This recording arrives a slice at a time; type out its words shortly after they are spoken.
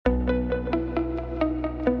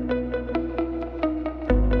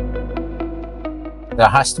there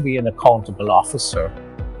has to be an accountable officer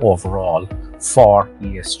overall for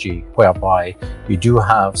ESG, whereby you do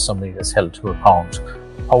have somebody that's held to account.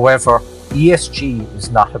 However, ESG is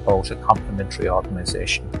not about a complementary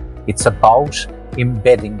organization. It's about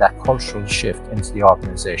embedding that cultural shift into the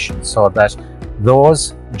organization so that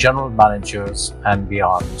those general managers and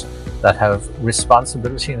beyond that have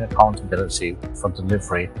responsibility and accountability for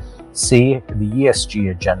delivery see the ESG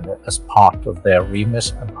agenda as part of their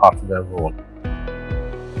remit and part of their role.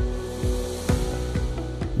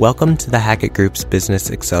 Welcome to the Hackett Group's Business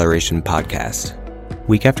Acceleration Podcast.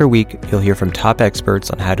 Week after week, you'll hear from top experts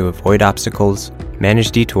on how to avoid obstacles, manage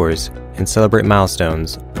detours, and celebrate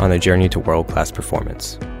milestones on the journey to world-class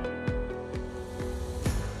performance.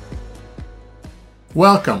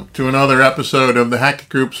 Welcome to another episode of the Hackett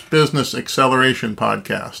Group's Business Acceleration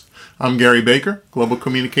Podcast. I'm Gary Baker, Global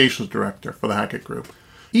Communications Director for the Hackett Group.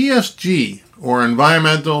 ESG, or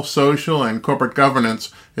Environmental, Social, and Corporate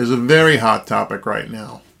Governance, is a very hot topic right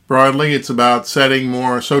now. Broadly, it's about setting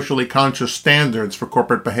more socially conscious standards for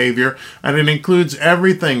corporate behavior, and it includes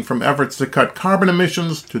everything from efforts to cut carbon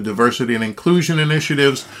emissions, to diversity and inclusion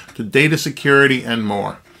initiatives, to data security, and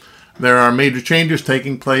more. There are major changes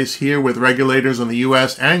taking place here with regulators in the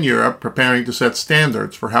US and Europe preparing to set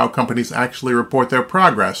standards for how companies actually report their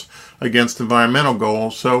progress against environmental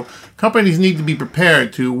goals, so companies need to be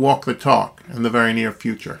prepared to walk the talk in the very near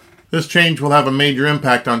future. This change will have a major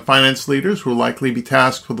impact on finance leaders who will likely be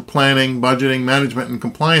tasked with the planning, budgeting, management, and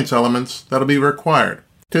compliance elements that will be required.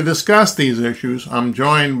 To discuss these issues, I'm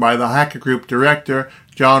joined by the Hackett Group Director,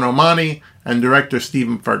 John O'Mahony, and Director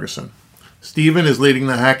Stephen Ferguson. Stephen is leading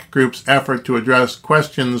the Hackett Group's effort to address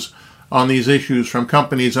questions on these issues from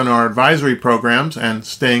companies in our advisory programs and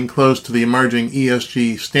staying close to the emerging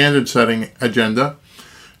ESG standard-setting agenda.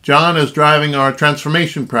 John is driving our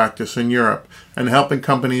transformation practice in Europe and helping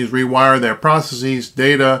companies rewire their processes,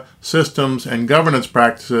 data, systems, and governance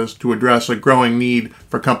practices to address a growing need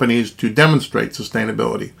for companies to demonstrate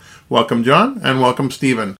sustainability. Welcome, John, and welcome,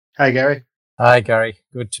 Stephen. Hi, Gary. Hi, Gary.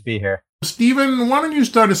 Good to be here. Stephen, why don't you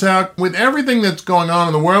start us out? With everything that's going on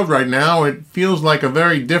in the world right now, it feels like a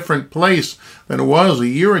very different place than it was a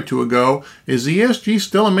year or two ago. Is ESG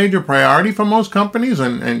still a major priority for most companies,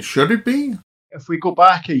 and should it be? If we go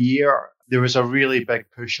back a year, there was a really big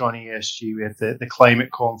push on ESG. We had the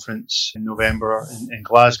climate conference in November in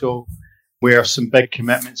Glasgow, where some big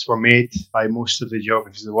commitments were made by most of the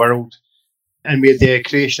geographies of the world. And we had the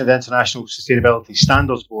creation of the International Sustainability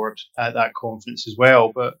Standards Board at that conference as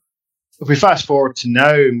well. But if we fast forward to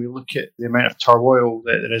now and we look at the amount of turmoil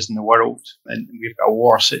that there is in the world, and we've got a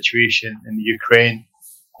war situation in the Ukraine,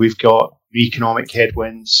 we've got economic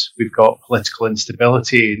headwinds, we've got political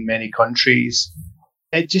instability in many countries,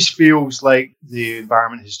 it just feels like the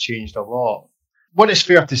environment has changed a lot. What is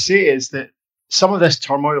fair to say is that some of this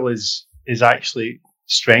turmoil is actually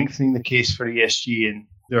strengthening the case for ESG, and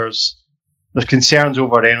there's concerns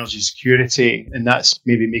over energy security, and that's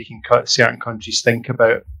maybe making certain countries think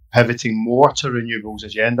about pivoting more to renewables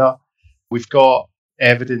agenda. We've got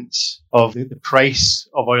evidence of the price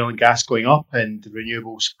of oil and gas going up and the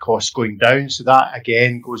renewables costs going down. So that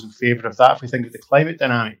again goes in favour of that if we think of the climate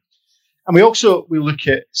dynamic. And we look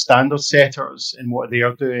at standard setters and what they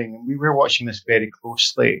are doing. And we were watching this very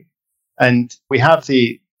closely. And we have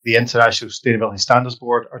the International Sustainability Standards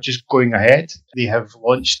Board are just going ahead. They have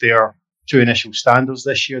launched their 2 initial standards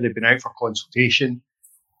this year. They've been out for consultation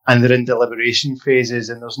and they're in deliberation phases.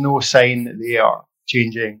 And there's no sign that they are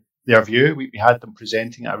changing their view. We had them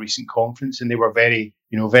presenting at a recent conference, and they were very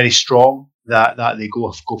strong that they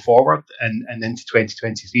go forward, and into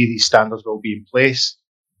 2023 these standards will be in place.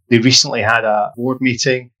 They recently had a board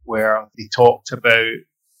meeting where they talked about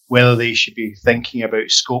whether they should be thinking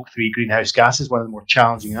about Scope 3 greenhouse gases, one of the more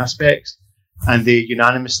challenging aspects, and they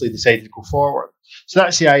unanimously decided to go forward. So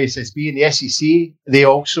that's the ISSB, and the SEC, they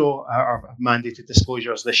also have mandated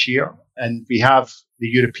disclosures this year, and we have the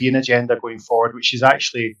European agenda going forward, which is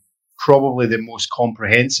actually probably the most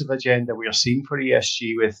comprehensive agenda we are seeing for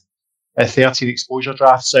ESG, with 13 exposure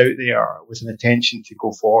drafts out there with an intention to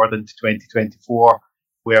go forward into 2024,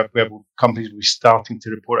 where companies will be starting to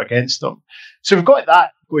report against them. So we've got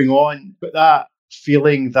that going on, but that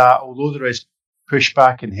feeling that although there is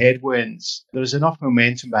pushback and headwinds, there is enough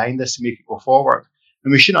momentum behind this to make it go forward.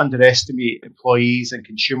 And we shouldn't underestimate employees and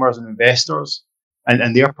consumers and investors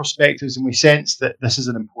and their perspectives. And we sense that this is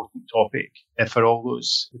an important topic for all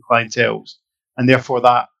those clienteles. And therefore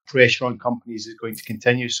that pressure on companies is going to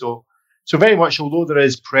continue. So very much, although there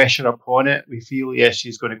is pressure upon it, we feel ESG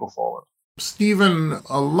is going to go forward. Stephen,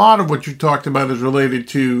 a lot of what you talked about is related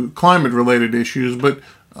to climate-related issues, but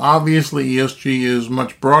obviously ESG is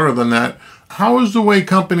much broader than that. How is the way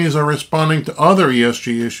companies are responding to other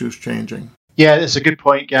ESG issues changing? Yeah, that's a good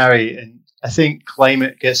point, Gary. And I think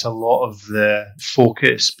climate gets a lot of the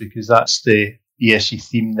focus because that's the ESG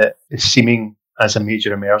theme that is seeming as a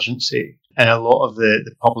major emergency. And a lot of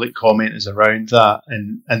the public comment is around that.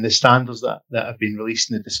 And the standards that have been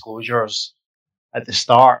released in the disclosures at the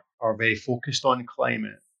start are very focused on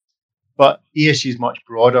climate. But ESG is much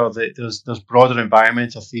broader. There's broader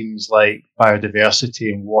environmental themes like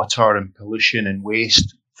biodiversity and water and pollution and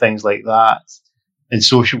waste, things like that. And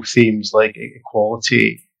social themes like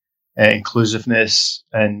equality, inclusiveness,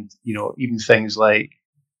 and even things like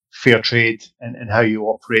fair trade and how you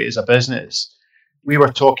operate as a business. We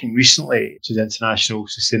were talking recently to the International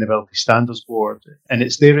Sustainability Standards Board, and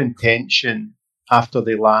it's their intention after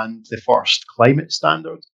they land the first climate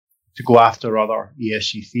standard to go after other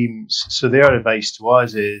ESG themes. So their advice to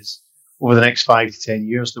us is over the next 5 to 10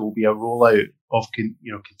 years, there will be a rollout of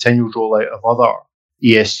continual rollout of other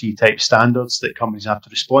ESG type standards that companies have to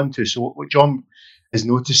respond to. So what John is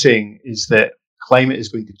noticing is that climate is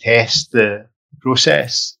going to test the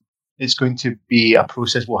process. It's going to be a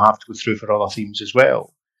process we'll have to go through for other themes as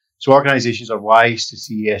well. So organizations are wise to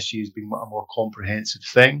see ESG as being a more comprehensive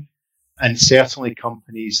thing. And certainly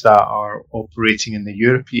companies that are operating in the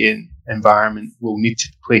European environment will need to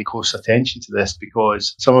pay close attention to this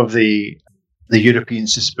because some of the European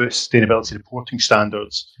sustainability reporting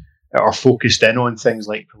standards are focused in on things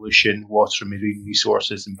like pollution, water and marine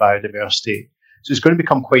resources and biodiversity. So it's going to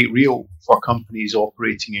become quite real for companies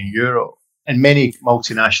operating in Europe. And many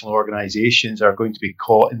multinational organizations are going to be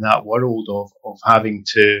caught in that world of having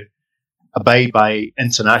to abide by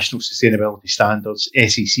international sustainability standards,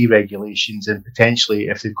 SEC regulations, and potentially,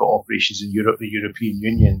 if they've got operations in Europe, the European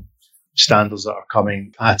Union standards that are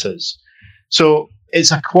coming at us. So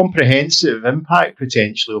it's a comprehensive impact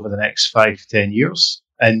potentially over the next 5 to 10 years.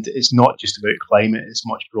 And it's not just about climate, it's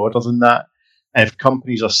much broader than that. And if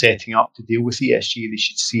companies are setting up to deal with ESG, they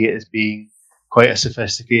should see it as being quite a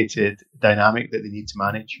sophisticated dynamic that they need to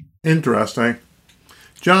manage. Interesting.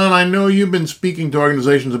 John, I know you've been speaking to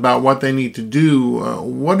organizations about what they need to do.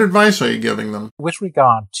 What advice are you giving them? With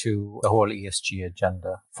regard to the whole ESG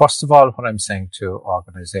agenda, first of all, what I'm saying to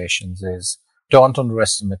organizations is don't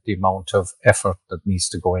underestimate the amount of effort that needs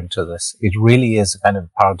to go into this. It really is a kind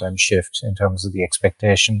of paradigm shift in terms of the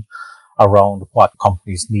expectation around what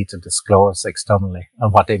companies need to disclose externally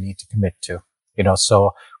and what they need to commit to.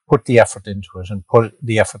 So put the effort into it and put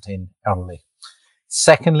the effort in early.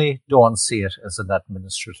 Secondly, don't see it as an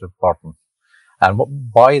administrative burden. And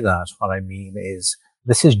by that, what I mean is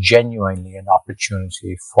this is genuinely an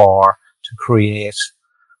opportunity to create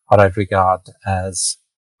what I'd regard as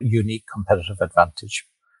unique competitive advantage.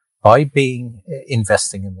 By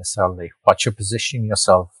investing in this early, what you're positioning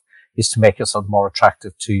yourself is to make yourself more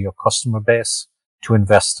attractive to your customer base, to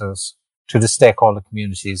investors, to the stakeholder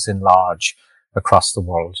communities in large across the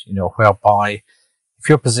world, whereby if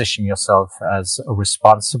you're positioning yourself as a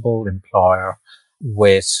responsible employer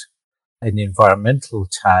with an environmental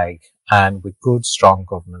tag and with good, strong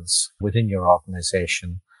governance within your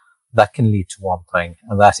organization, that can lead to one thing,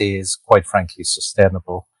 and that is, quite frankly,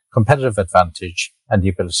 sustainable competitive advantage and the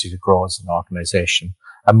ability to grow as an organization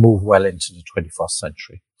and move well into the 21st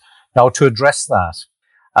century. Now, to address that,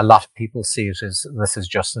 a lot of people see it as this is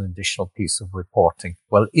just an additional piece of reporting.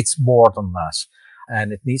 Well, it's more than that.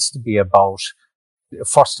 And it needs to be about,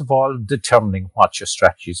 first of all, determining what your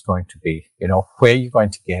strategy is going to be, where you're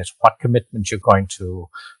going to get, what commitment you're going to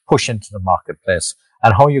push into the marketplace,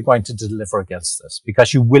 and how you're going to deliver against this,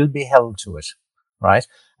 because you will be held to it, right?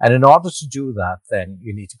 And in order to do that, then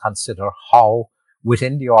you need to consider how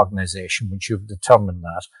within the organization, once you've determined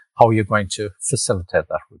that, how you're going to facilitate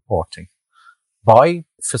that reporting. By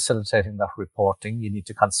facilitating that reporting, you need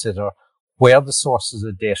to consider where the sources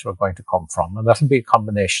of data are going to come from. And that'll be a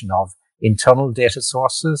combination of internal data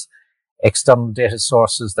sources, external data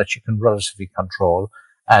sources that you can relatively control,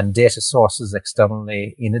 and data sources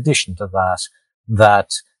externally in addition to that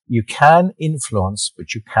you can influence,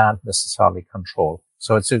 but you can't necessarily control.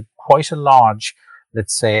 So it's quite a large,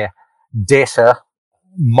 let's say, data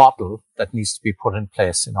model that needs to be put in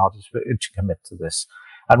place in order to commit to this.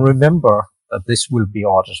 And remember that this will be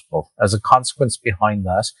auditable. As a consequence behind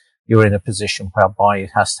that, you're in a position whereby it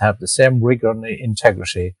has to have the same rigor and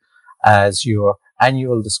integrity as your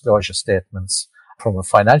annual disclosure statements from a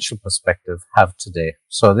financial perspective have today.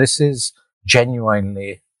 So this is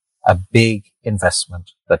genuinely a big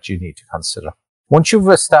investment that you need to consider. Once you've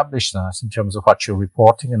established that in terms of what you're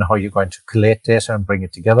reporting and how you're going to collate data and bring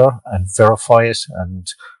it together and verify it and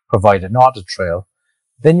provide an audit trail,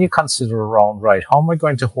 Then you consider around, right, how am I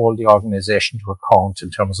going to hold the organization to account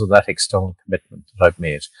in terms of that external commitment that I've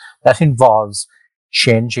made? That involves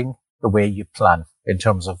changing the way you plan in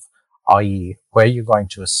terms of, i.e., where you're going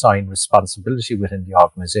to assign responsibility within the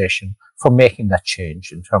organization for making that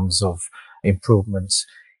change in terms of improvements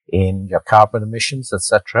in your carbon emissions,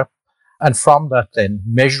 etc. And from that, then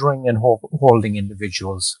measuring and holding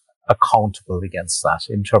individuals accountable against that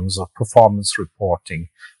in terms of performance reporting,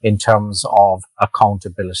 in terms of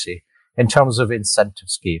accountability, in terms of incentive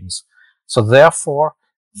schemes. So therefore,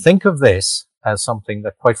 think of this as something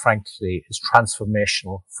that, quite frankly, is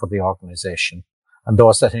transformational for the organization. And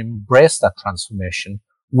those that embrace that transformation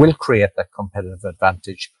will create that competitive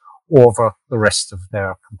advantage over the rest of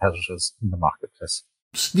their competitors in the marketplace.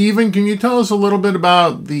 Stephen, can you tell us a little bit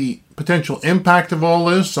about the potential impact of all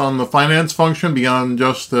this on the finance function beyond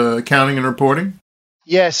just the accounting and reporting?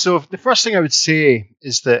 Yeah, so the first thing I would say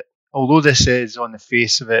is that although this is on the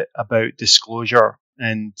face of it about disclosure,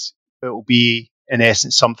 and it will be in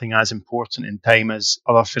essence something as important in time as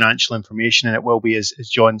other financial information, and it will be, as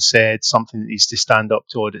John said, something that needs to stand up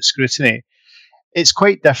to audit scrutiny, it's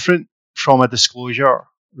quite different from a disclosure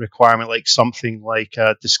requirement like something like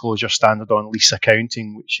a disclosure standard on lease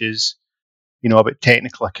accounting, which is, about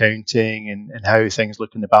technical accounting and how things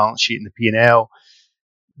look in the balance sheet and the P&L.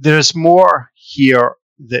 There's more here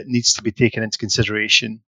that needs to be taken into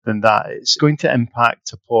consideration than that. It's going to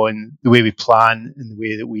impact upon the way we plan and the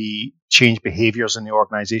way that we change behaviours in the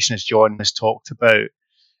organisation, as John has talked about.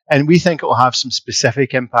 And we think it will have some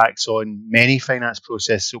specific impacts on many finance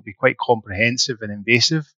processes. It will be quite comprehensive and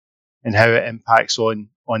invasive in how it impacts on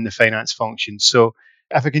the finance function. So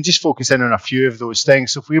if I can just focus in on a few of those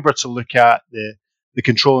things. So if we were to look at the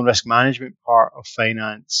control and risk management part of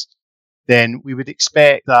finance, then we would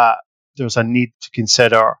expect that there's a need to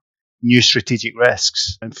consider new strategic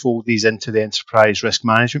risks and fold these into the enterprise risk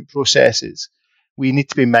management processes. We need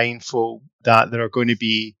to be mindful that there are going to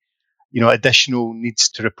be additional needs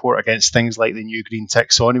to report against things like the new green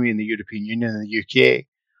taxonomy in the European Union and the UK.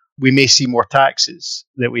 We may see more taxes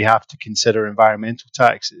that we have to consider, environmental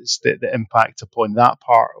taxes that impact upon that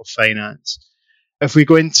part of finance. If we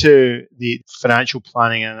go into the financial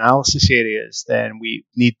planning and analysis areas, then we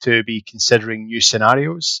need to be considering new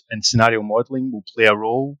scenarios, and scenario modelling will play a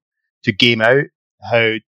role to game out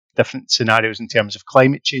how different scenarios in terms of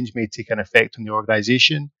climate change may take an effect on the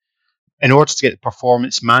organisation. In order to get the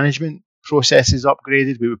performance management processes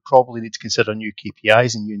upgraded, we would probably need to consider new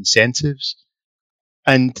KPIs and new incentives.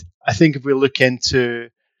 And I think if we look into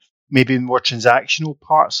maybe more transactional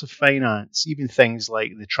parts of finance, even things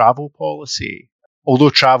like the travel policy, although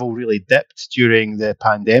travel really dipped during the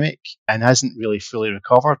pandemic and hasn't really fully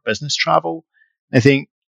recovered, business travel, I think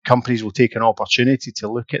companies will take an opportunity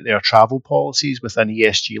to look at their travel policies with an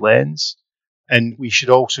ESG lens. And we should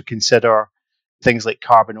also consider things like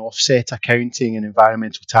carbon offset accounting and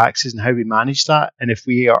environmental taxes and how we manage that. And if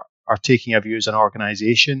we are taking a view as an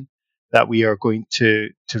organisation that we are going to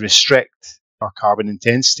restrict our carbon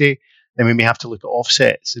intensity, then we may have to look at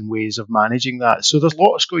offsets and ways of managing that. So there's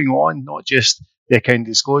lots going on, not just the accounting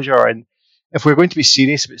disclosure. And if we're going to be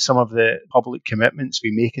serious about some of the public commitments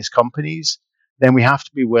we make as companies, then we have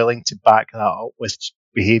to be willing to back that up with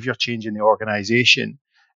behaviour change in the organisation.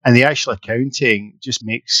 And the actual accounting just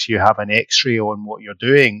makes you have an x-ray on what you're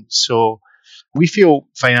doing. So we feel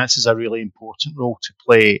finance is a really important role to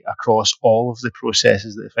play across all of the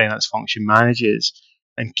processes that the finance function manages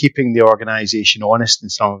and keeping the organisation honest in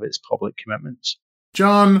some of its public commitments.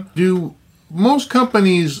 John, do most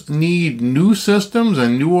companies need new systems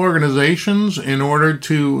and new organizations in order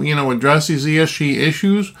to, address these ESG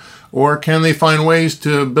issues? Or can they find ways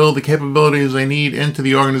to build the capabilities they need into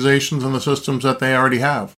the organizations and the systems that they already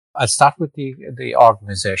have? I'll start with the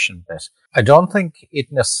organization bit. I don't think it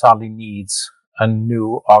necessarily needs a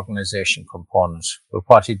new organization component, but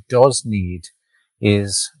what it does need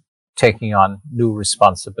is taking on new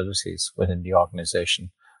responsibilities within the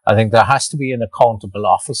organization. I think there has to be an accountable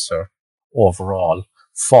officer overall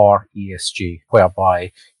for ESG,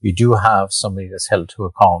 whereby you do have somebody that's held to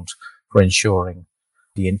account for ensuring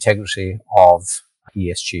the integrity of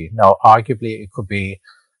ESG. Now, arguably, it could be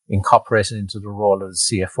incorporated into the role of the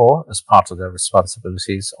CFO as part of their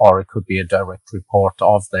responsibilities, or it could be a direct report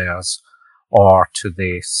of theirs or to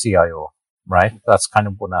the CIO, right? That's kind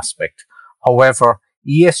of one aspect. However,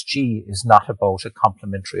 ESG is not about a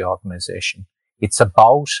complementary organization. It's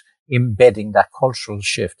about embedding that cultural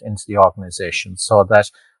shift into the organization so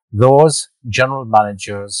that those general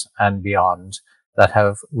managers and beyond that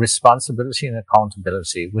have responsibility and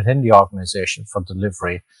accountability within the organization for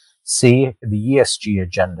delivery see the ESG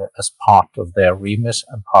agenda as part of their remit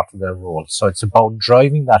and part of their role. So it's about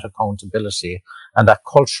driving that accountability and that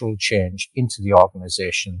cultural change into the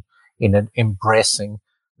organization in embracing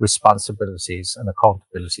responsibilities and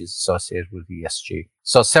accountabilities associated with ESG.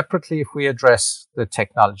 So separately, if we address the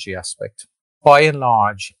technology aspect, by and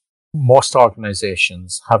large, most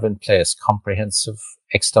organizations have in place comprehensive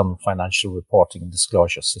external financial reporting and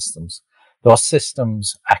disclosure systems. Those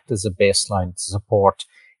systems act as a baseline to support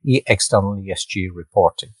external ESG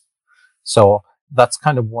reporting. So that's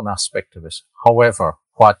kind of one aspect of it. However,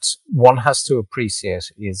 what one has to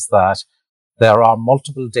appreciate is that there are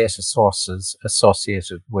multiple data sources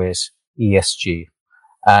associated with ESG,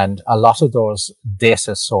 and a lot of those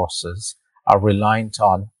data sources are reliant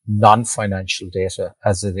on non-financial data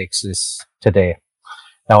as it exists today.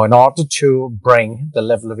 Now, in order to bring the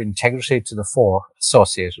level of integrity to the fore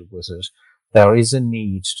associated with it, there is a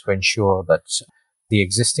need to ensure that the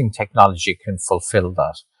existing technology can fulfill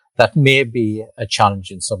that. That may be a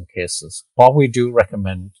challenge in some cases. What we do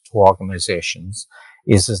recommend to organizations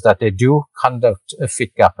is that they do conduct a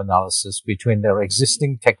fit gap analysis between their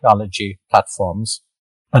existing technology platforms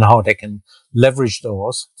and how they can leverage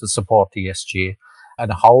those to support ESG,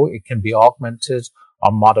 and how it can be augmented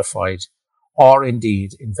or modified, or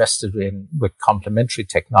indeed invested in with complementary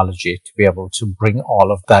technology to be able to bring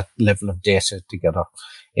all of that level of data together.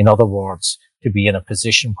 In other words, to be in a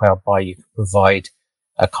position whereby you can provide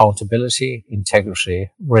accountability, integrity,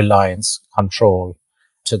 reliance, control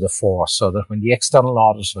to the fore, so that when the external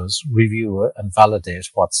auditors review it and validate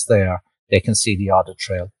what's there, they can see the audit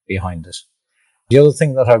trail behind it. The other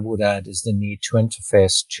thing that I would add is the need to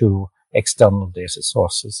interface to external data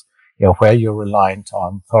sources, where you're reliant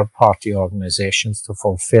on third-party organizations to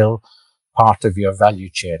fulfill part of your value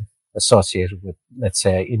chain associated with, let's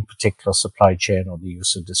say, in particular supply chain or the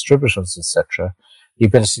use of distributors, etc. The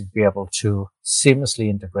ability to be able to seamlessly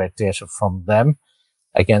integrate data from them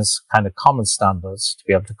against kind of common standards, to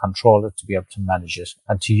be able to control it, to be able to manage it,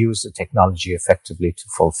 and to use the technology effectively to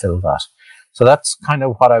fulfill that. So that's kind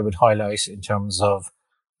of what I would highlight in terms of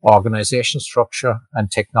organization structure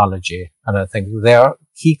and technology. And I think there are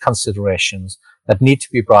key considerations that need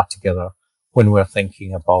to be brought together when we're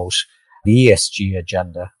thinking about the ESG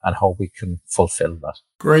agenda and how we can fulfill that.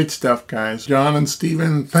 Great stuff, guys. John and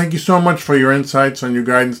Stephen, thank you so much for your insights and your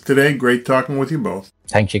guidance today. Great talking with you both.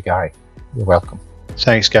 Thank you, Gary. You're welcome.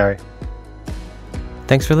 Thanks, Gary.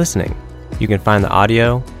 Thanks for listening. You can find the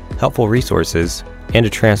audio, helpful resources, and a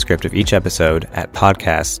transcript of each episode at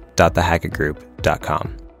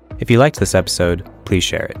podcast.thehackettgroup.com. If you liked this episode, please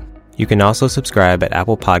share it. You can also subscribe at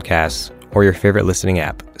Apple Podcasts or your favorite listening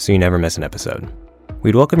app so you never miss an episode.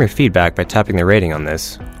 We'd welcome your feedback by tapping the rating on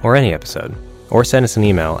this or any episode, or send us an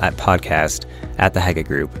email at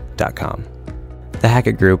podcast@thehackettgroup.com. The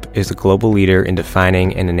Hackett Group is a global leader in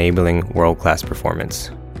defining and enabling world-class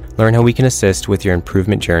performance. Learn how we can assist with your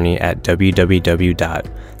improvement journey at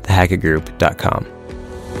www.thehackettgroup.com.